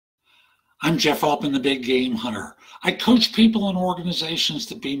I'm Jeff Altman, the Big Game Hunter. I coach people and organizations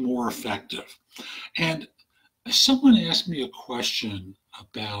to be more effective. And someone asked me a question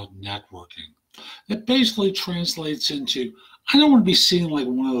about networking that basically translates into, I don't want to be seen like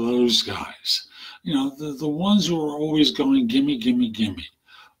one of those guys. You know, the ones who are always going, gimme, gimme, gimme.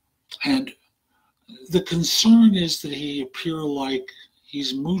 And the concern is that he appear like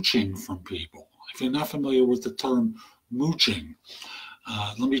he's mooching from people. If you're not familiar with the term mooching,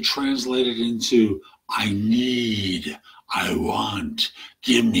 let me translate it into I need, I want,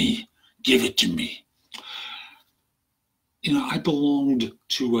 give me, give it to me. You know, I belonged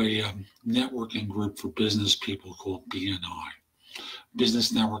to a networking group for business people called BNI,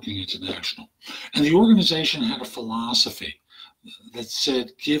 Business Networking International. And the organization had a philosophy that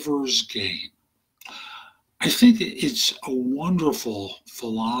said givers gain. I think it's a wonderful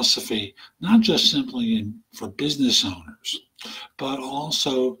philosophy, not just simply for business owners, but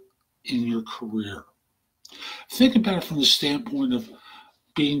also in your career. Think about it from the standpoint of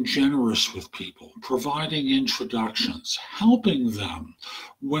being generous with people, providing introductions, helping them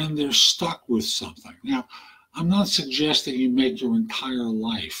when they're stuck with something. Now, I'm not suggesting you make your entire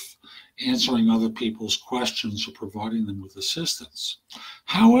life answering other people's questions or providing them with assistance.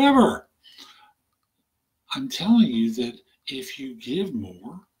 However, I'm telling you that if you give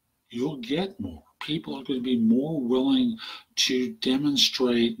more, you'll get more. People are going to be more willing to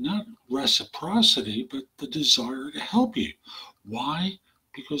demonstrate not reciprocity, but the desire to help you. Why?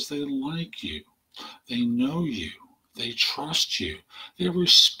 Because they like you. They know you. They trust you. They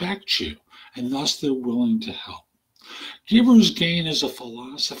respect you. And thus they're willing to help. Givers gain is a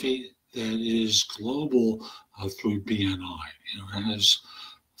philosophy that is global through BNI. You know, it has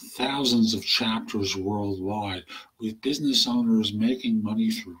thousands of chapters worldwide with business owners making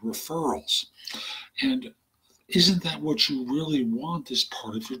money through referrals. And isn't that what you really want as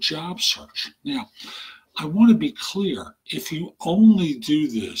part of your job search? Now, I want to be clear. If you only do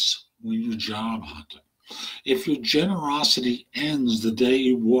this when you're job hunting, if your generosity ends the day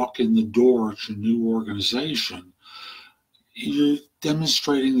you walk in the door at your new organization, you're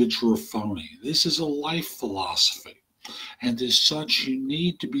demonstrating that you're a phony. This is a life philosophy. And as such, you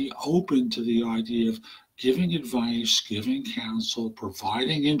need to be open to the idea of giving advice, giving counsel,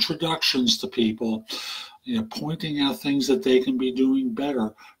 providing introductions to people, you know, pointing out things that they can be doing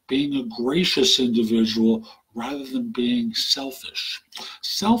better, being a gracious individual rather than being selfish.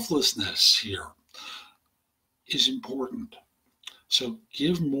 Selflessness here is important. So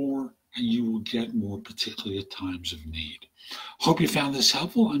give more and you will get more, particularly at times of need. Hope you found this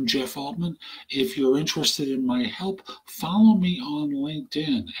helpful. I'm Jeff Altman. If you're interested in my help, follow me on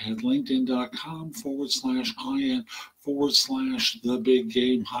LinkedIn at linkedin.com/IN/the Big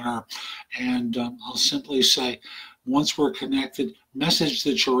Game Hunter. And I'll simply say, once we're connected, message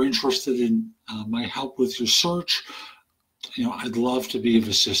that you're interested in my help with your search. You know, I'd love to be of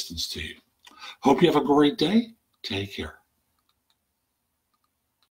assistance to you. Hope you have a great day. Take care.